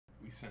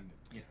send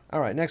it. Yeah. All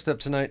right, next up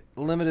tonight,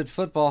 limited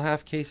football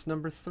half case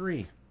number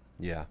 3.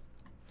 Yeah.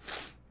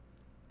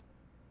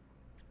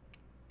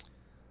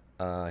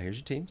 Here's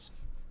your teams.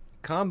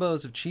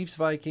 Combos of Chiefs,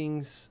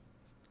 Vikings,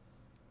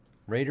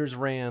 Raiders,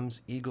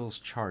 Rams, Eagles,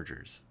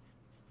 Chargers.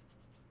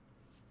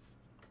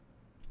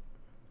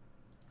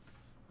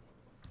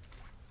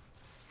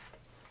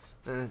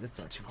 That's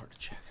not too hard to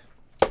check.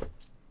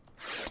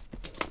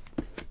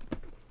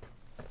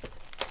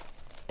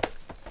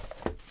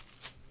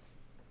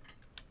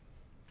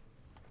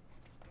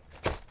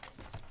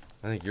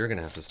 I think you're going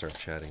to have to start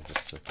chatting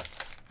just to...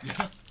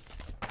 Yeah.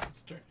 Let's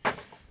start.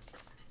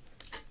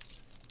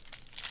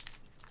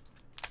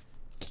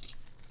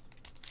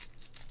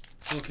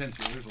 Still Ken's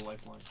here. There's a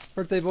lifeline.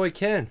 Birthday boy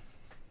Ken.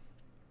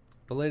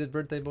 Belated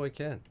birthday boy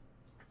Ken.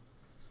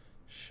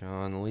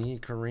 Sean Lee,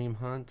 Kareem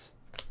Hunt,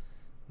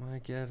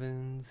 Mike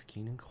Evans,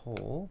 Keenan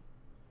Cole.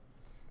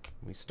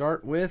 We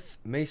start with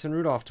Mason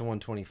Rudolph to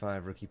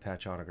 125, rookie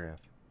patch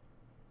autograph.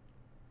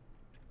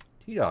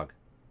 T-Dog,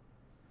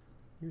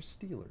 your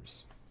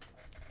Steelers.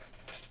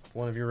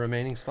 One of your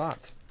remaining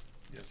spots.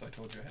 Yes, I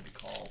told you I had to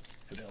call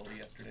Fidelity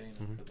yesterday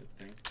for the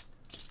thing.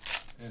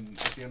 And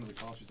at the end of the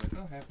call, she's like,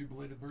 "Oh, happy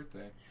belated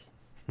birthday."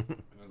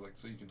 And I was like,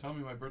 "So you can tell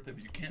me my birthday,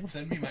 but you can't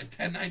send me my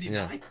 $10.99?"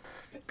 Yeah.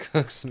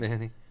 Cooks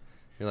Manning.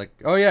 You're like,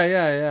 "Oh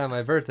yeah,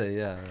 my birthday,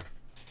 yeah."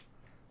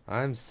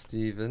 I'm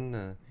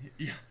Steven.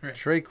 Yeah, right.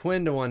 Trey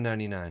Quinn to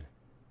 199.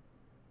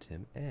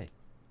 Tim A.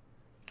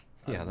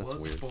 Yeah, that's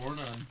weird. I was born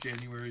on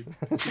January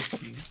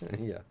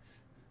 15th. Yeah.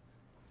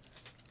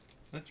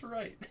 That's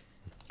right.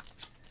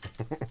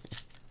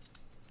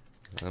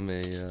 I'm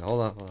a,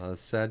 hold on, a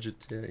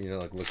Sagittarius. You know,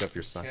 like look up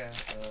your sign.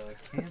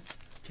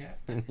 Cat.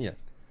 Yeah.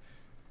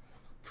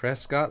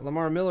 Prescott,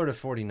 Lamar Miller to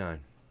 49.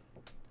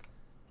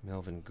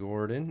 Melvin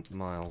Gordon,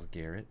 Myles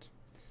Garrett.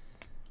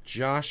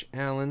 Josh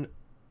Allen,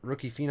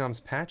 rookie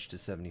Phenoms patch to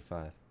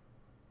 75.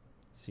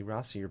 See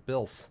Rossi, your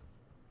Bills.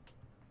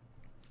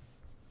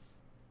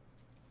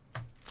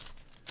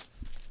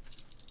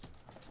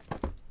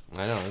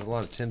 I know, there's a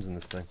lot of Tims in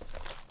this thing.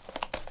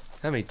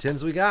 How many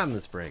Tims we got in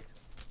this break?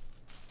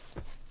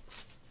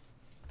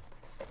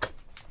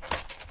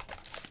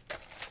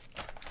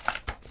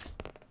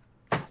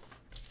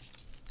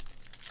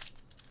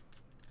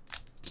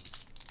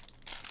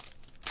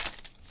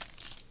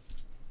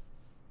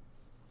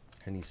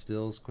 Kenny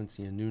Stills,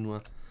 Quincy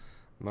Enunwa,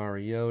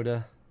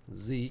 Mariota,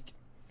 Zeke,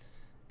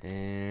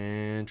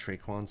 and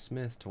Traquan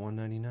Smith to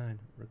 199.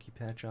 Rookie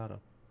patch auto.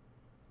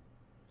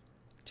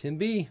 Tim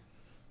B.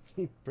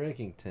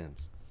 Breaking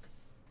Tims.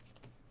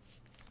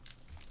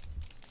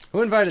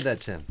 Who invited that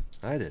Tim?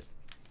 I did.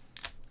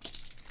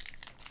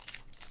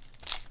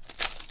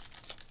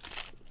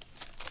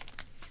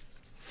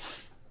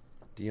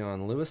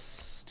 Dion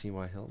Lewis,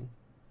 T.Y. Hilton,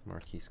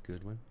 Marquise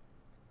Goodwin,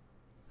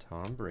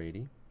 Tom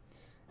Brady,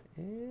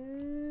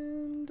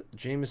 and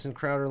Jamison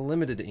Crowder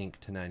limited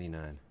ink to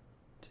 99.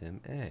 Tim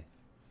A.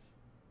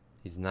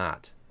 He's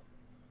not.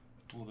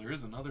 Well, there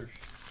is another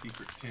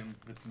secret Tim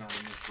that's not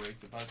in this break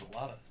that buys a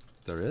lot of...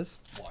 There is?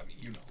 Well, I mean,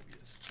 you know who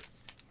he is. But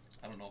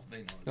I don't know if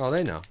they know. Oh,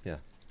 they know, yeah.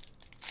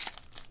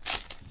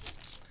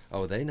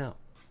 Oh, they know.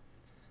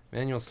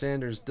 Manuel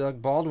Sanders, Doug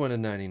Baldwin at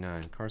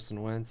 99.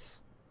 Carson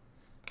Wentz,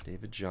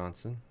 David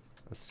Johnson,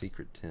 a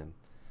secret Tim.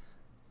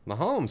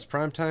 Mahomes,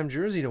 primetime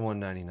jersey to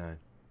 199.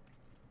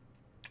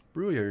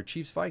 Brewer,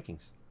 Chiefs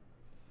Vikings.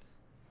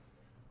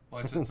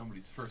 Well, I said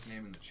somebody's first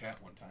name in the chat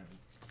one time.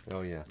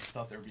 Oh, yeah. I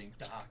thought they were being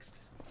doxxed.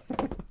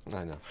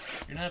 I know.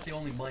 You're not the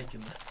only Mike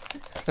in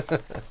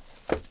that.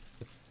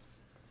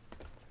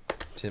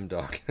 Tim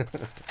Dog.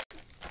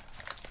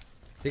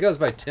 He goes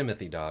by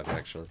Timothy Dog,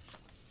 actually.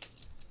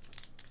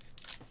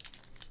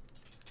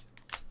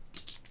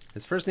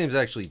 His first name's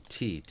actually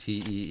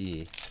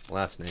T-E-E.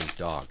 Last name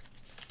Dog.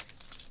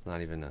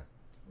 Not even a...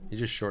 He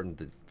just shortened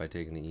it by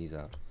taking the E's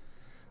out.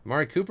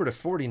 Amari Cooper to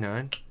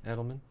 49.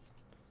 Edelman.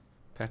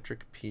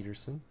 Patrick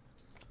Peterson.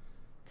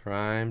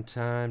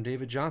 Primetime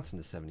David Johnson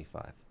to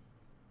 75.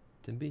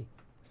 Tim B.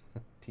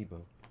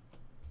 Tebow.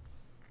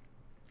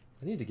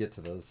 I need to get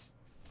to those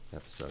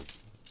episodes.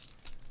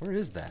 Where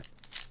is that?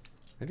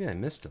 Maybe I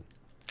missed him.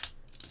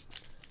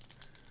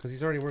 Because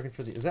he's already working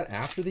for the... Is that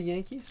after the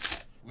Yankees?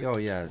 Oh,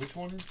 yeah. Which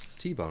one is...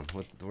 T-Bone,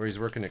 where he's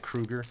working at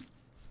Kruger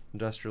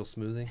Industrial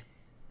Smoothing.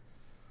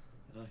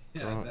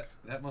 Yeah,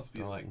 that must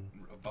be like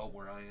about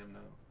where I am now.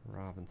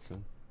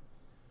 Robinson.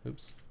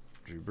 Oops.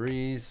 Drew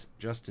Brees.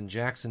 Justin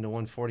Jackson to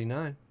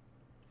 149.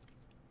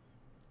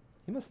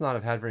 He must not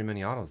have had very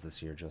many autos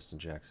this year, Justin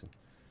Jackson.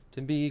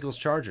 Tim B. Eagles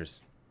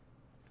Chargers.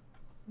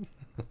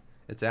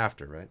 It's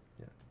after, right?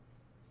 Yeah.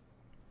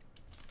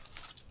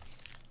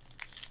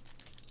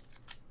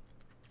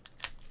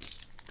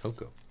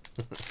 Coco.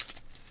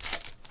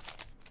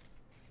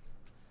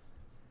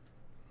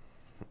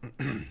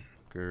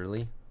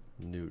 Gurley,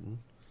 Newton,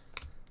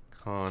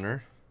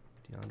 Connor,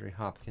 DeAndre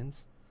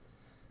Hopkins,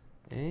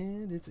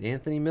 and it's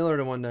Anthony Miller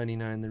to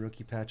 199, the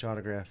rookie patch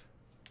autograph.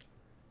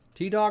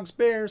 T-Dog's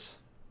Bears.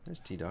 There's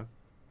T-Dog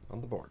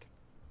on the board.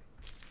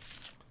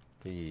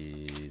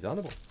 He's on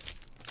the board.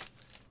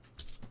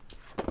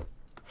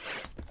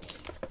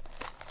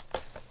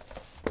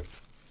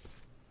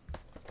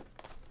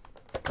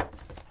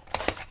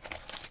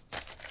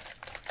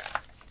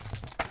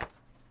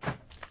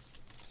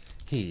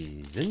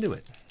 He's into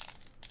it.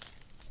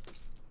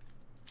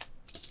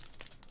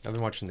 I've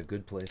been watching The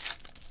Good Place.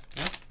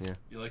 Yeah? Yeah.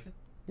 You like it?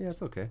 Yeah,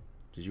 it's okay.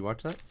 Did you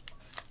watch that?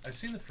 I've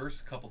seen the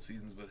first couple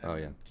seasons, but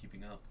haven't been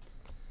keeping up.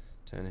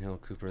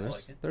 Tannehill, Cooper. I There's,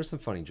 like it. there's some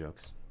funny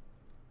jokes.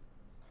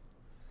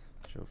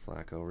 Joe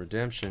Flacco,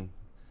 redemption.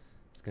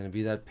 It's going to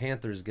be that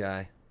Panthers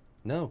guy.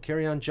 No,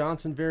 Kerryon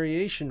Johnson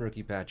variation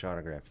rookie patch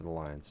autograph for the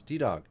Lions.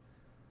 T-Dog.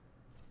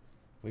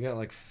 We got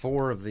like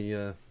 4 of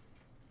the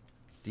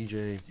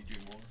DJ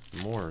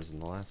Moores in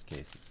the last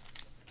cases.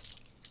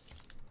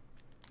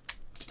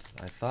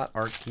 I thought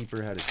Art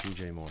Keeper had a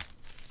DJ Moore.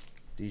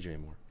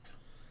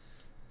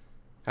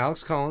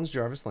 Alex Collins,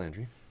 Jarvis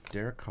Landry,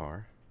 Derek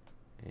Carr,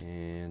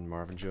 and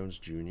Marvin Jones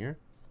Jr.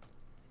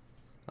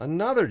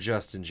 Another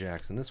Justin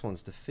Jackson. This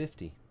one's to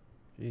 50.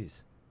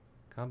 Jeez.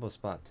 Combo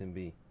spot, Tim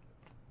B.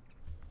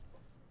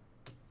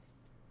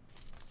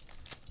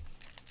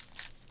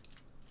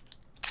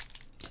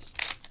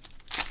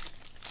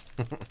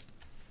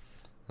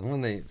 And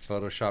when they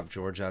Photoshop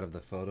George out of the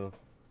photo.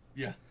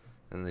 Yeah.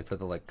 And they put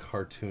the like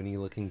cartoony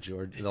looking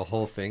George, the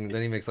whole thing.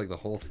 Then he makes like the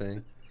whole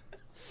thing.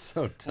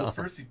 So dumb. Well,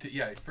 first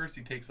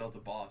he takes out the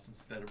boss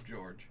instead of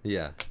George.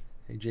 Yeah.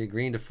 AJ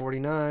Green to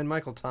 49.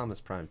 Michael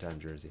Thomas primetime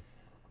jersey.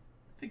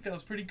 I think that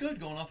was pretty good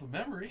going off of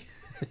memory.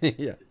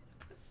 Yeah.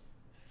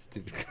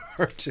 Stupid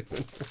cartoon.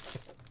 It's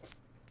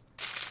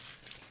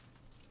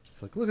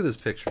like, look at this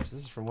picture. This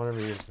is from whatever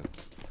years ago.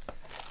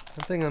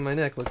 That thing on my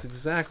neck looks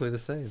exactly the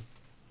same.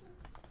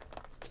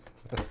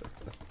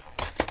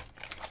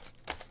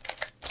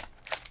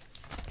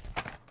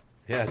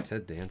 Yeah,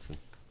 Ted Danson.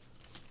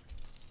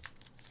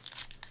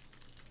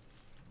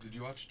 Did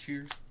you watch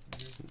Cheers?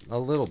 A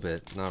little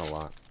bit, not a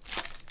lot.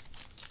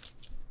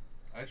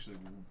 I actually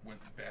went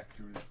back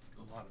through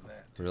a lot of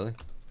that. Really?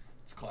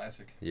 It's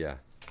classic. Yeah.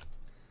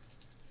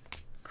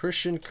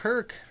 Christian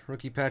Kirk,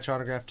 rookie patch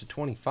autograph to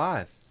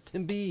 25.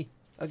 Tim B,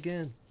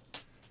 again. I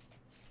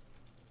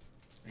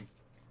think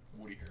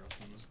Woody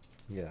Harrelson was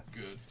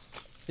good.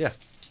 Yeah.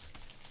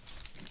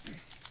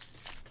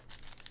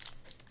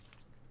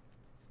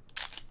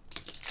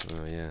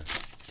 Oh, yeah.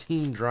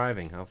 Teen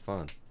driving, how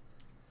fun.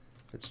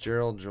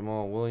 Fitzgerald,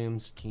 Jamal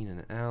Williams,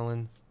 Keenan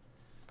Allen,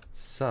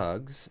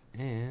 Suggs,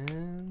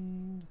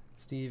 and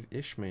Steve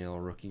Ishmael,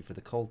 rookie for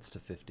the Colts to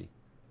 50.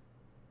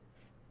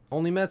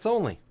 Only Mets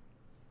only.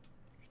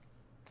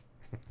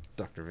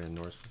 Dr. Van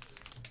Norsman.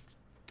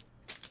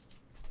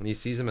 When he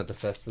sees him at the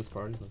Festivus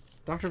parties, like,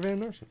 Dr. Van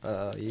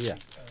Norsman. Yeah.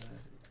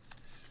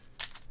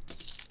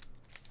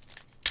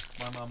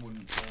 My mom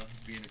wouldn't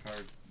be in the car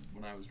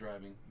when I was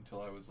driving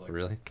until I was like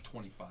Really?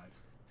 25.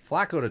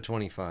 Flacco to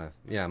 25.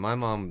 Yeah, my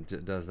mom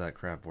does that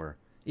crap where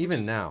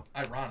even now.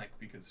 Ironic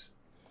because,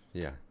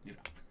 Yeah. you know,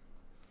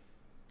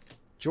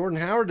 Jordan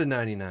Howard to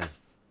 99. a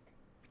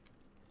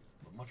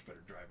much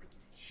better driver than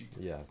she is.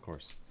 Yeah, of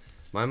course.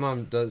 My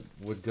mom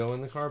would go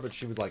in the car, but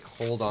she would like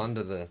hold on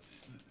to the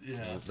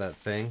that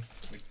thing.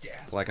 Like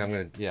gas. Like I'm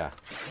gonna Car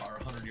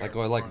 100 yards like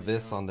go like front,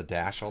 this you know? on the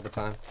dash all the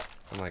time.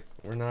 I'm like,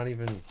 we're not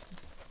even.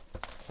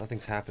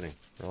 Nothing's happening.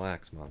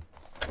 Relax, mom.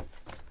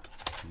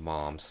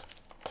 Moms.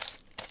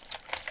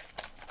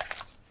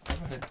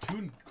 I've had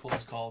 2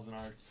 close calls in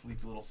our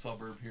sleepy little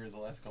suburb here the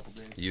last couple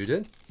days. You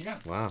did? Yeah.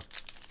 Wow.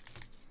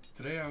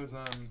 Today I was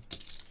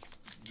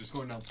just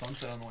going down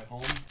Sunset on the way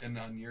home, and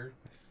on your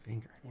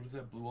Finger. what is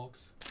that, Blue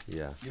Oaks?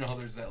 Yeah. You know how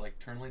there's that like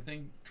turn lane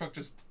thing? Truck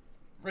just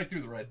right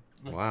through the red.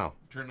 Like, Wow.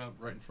 Turned out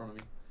right in front of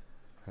me.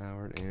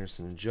 Howard,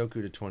 Anderson, and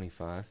Joku to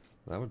 25.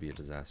 That would be a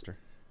disaster.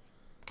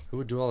 Who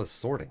would do all this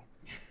sorting?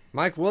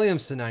 Mike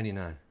Williams to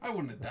 99. I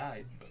wouldn't have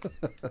died, but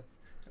I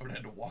would have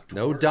had to walk to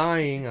No work.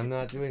 dying. I'm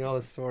not doing all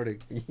this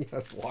sorting. You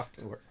have to walk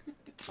to work.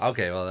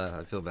 Okay, well,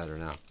 I feel better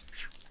now.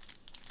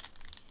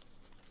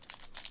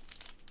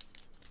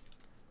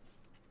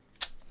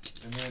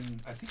 And then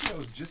I think that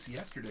was just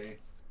yesterday.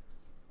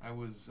 I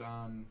was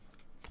I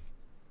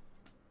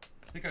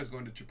think I was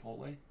going to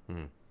Chipotle.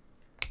 Hmm.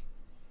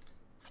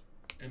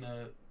 And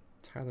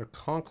Tyler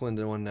Conklin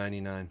to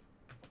 199.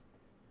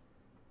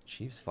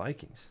 Chiefs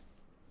Vikings.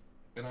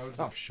 and I was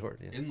Stop short.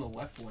 Yeah. in the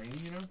left lane,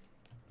 you know,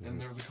 and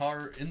there was a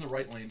car in the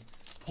right lane,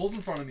 pulls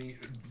in front of me,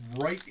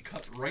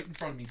 cut right in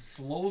front of me,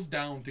 slows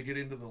down to get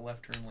into the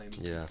left turn lane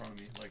in front of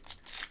me, like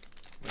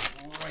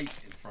right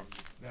in front of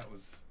me. That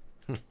was.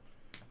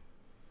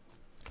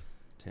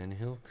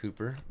 Tannehill,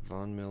 Cooper,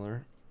 Von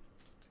Miller,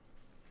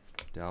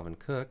 Dalvin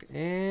Cook,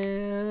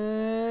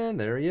 and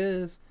there he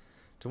is.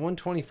 To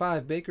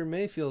 125, Baker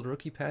Mayfield,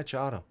 rookie patch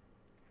auto.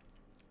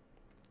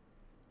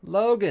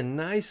 Logan,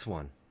 nice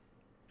one.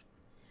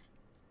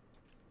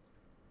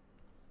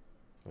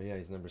 Oh yeah,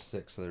 he's number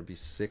 6, so there'd be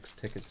 6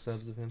 ticket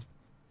stubs of him.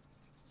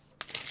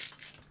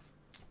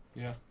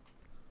 Yeah.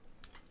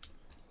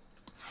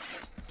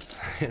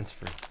 Hands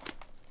free.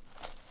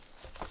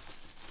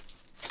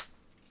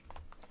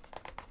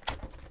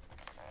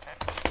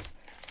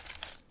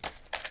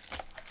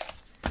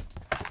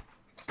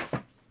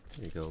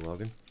 There you go,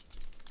 Logan.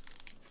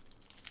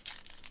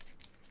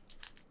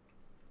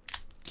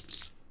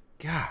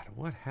 God,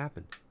 what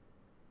happened?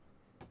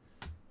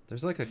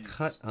 There's like a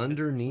cut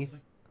underneath.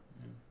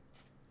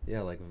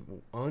 Yeah, like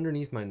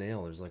underneath my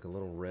nail, there's like a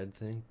little red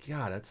thing.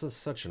 God, that's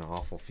such an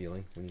awful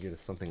feeling when you get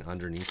something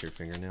underneath your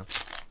fingernail.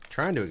 I'm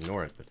trying to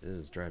ignore it, but it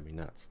is driving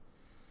me nuts.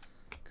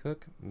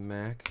 Cook,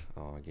 Mac.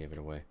 Oh, I gave it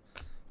away.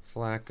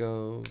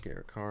 Flacco,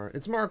 Garrett Carr.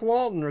 It's Mark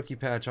Walton, rookie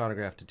patch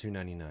autograph to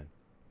 $2.99.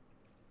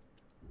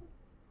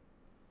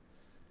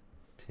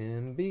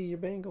 Tim B, your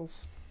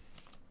Bengals.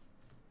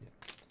 Yeah.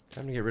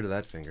 Time to get rid of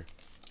that finger.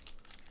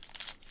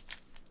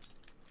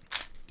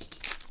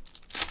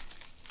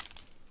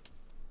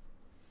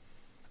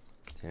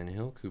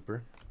 Tannehill,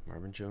 Cooper,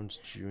 Marvin Jones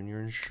Jr.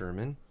 and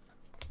Sherman.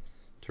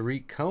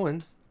 Tariq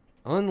Cohen,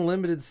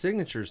 unlimited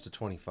signatures to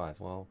 25.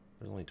 Well,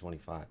 there's only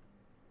 25.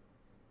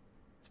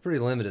 It's pretty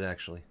limited,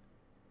 actually.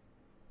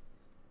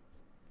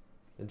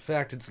 In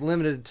fact, it's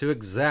limited to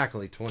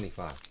exactly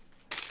 25.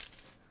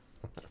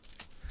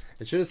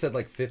 It should have said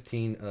like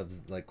 15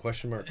 of like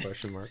question mark.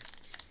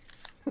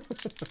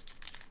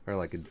 Or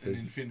like an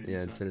infinity,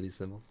 infinity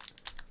symbol.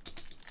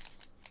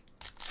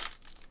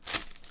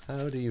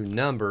 How do you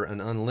number an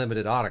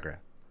unlimited autograph?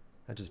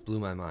 That just blew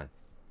my mind.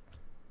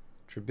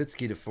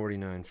 Trubisky to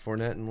 49.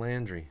 Fournette and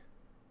Landry.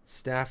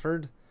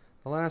 Stafford.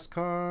 The last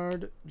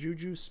card.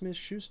 Juju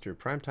Smith-Schuster.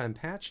 Primetime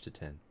patch to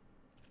 10.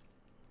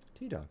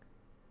 T-Dog.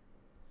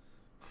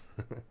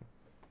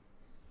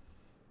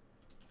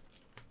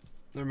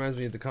 That reminds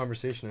me of the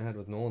conversation I had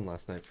with Nolan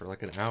last night for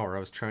like an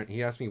hour.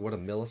 He asked me what a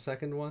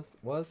millisecond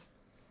was.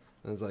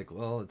 And I was like,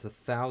 well, it's a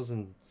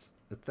thousandth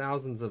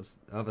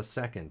of a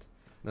second.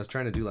 And I was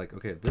trying to do like,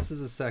 okay, if this is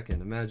a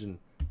second, imagine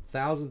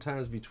 1,000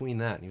 times between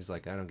that. And he was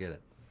like, I don't get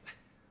it. I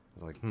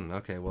was like,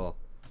 okay, well,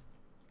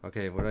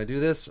 okay, when I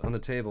do this on the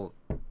table,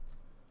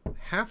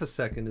 half a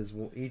second is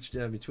each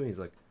down between. He's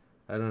like,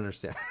 I don't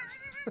understand.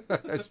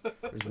 There's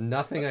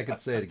nothing I could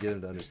say to get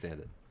him to understand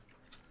it.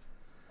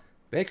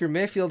 Baker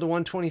Mayfield to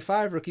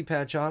 125, rookie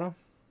patch auto.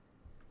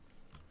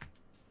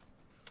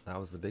 That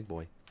was the big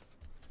boy.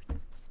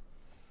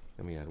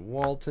 Then we had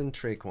Walton,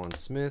 Traquan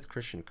Smith,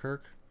 Christian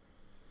Kirk,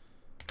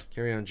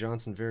 Kerryon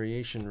Johnson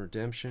variation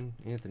redemption,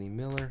 Anthony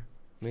Miller,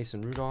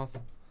 Mason Rudolph,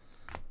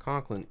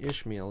 Conklin,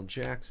 Ishmael,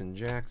 Jackson,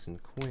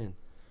 Quinn,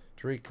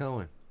 Tariq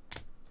Cohen,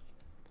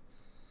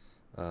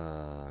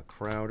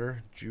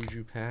 Crowder,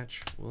 Juju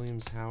patch,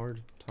 Williams,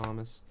 Howard,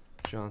 Thomas,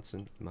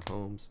 Johnson,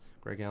 Mahomes,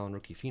 Greg Allen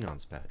rookie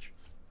phenoms patch.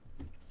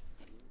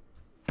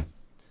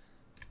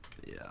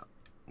 Yeah,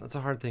 that's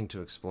a hard thing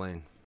to explain.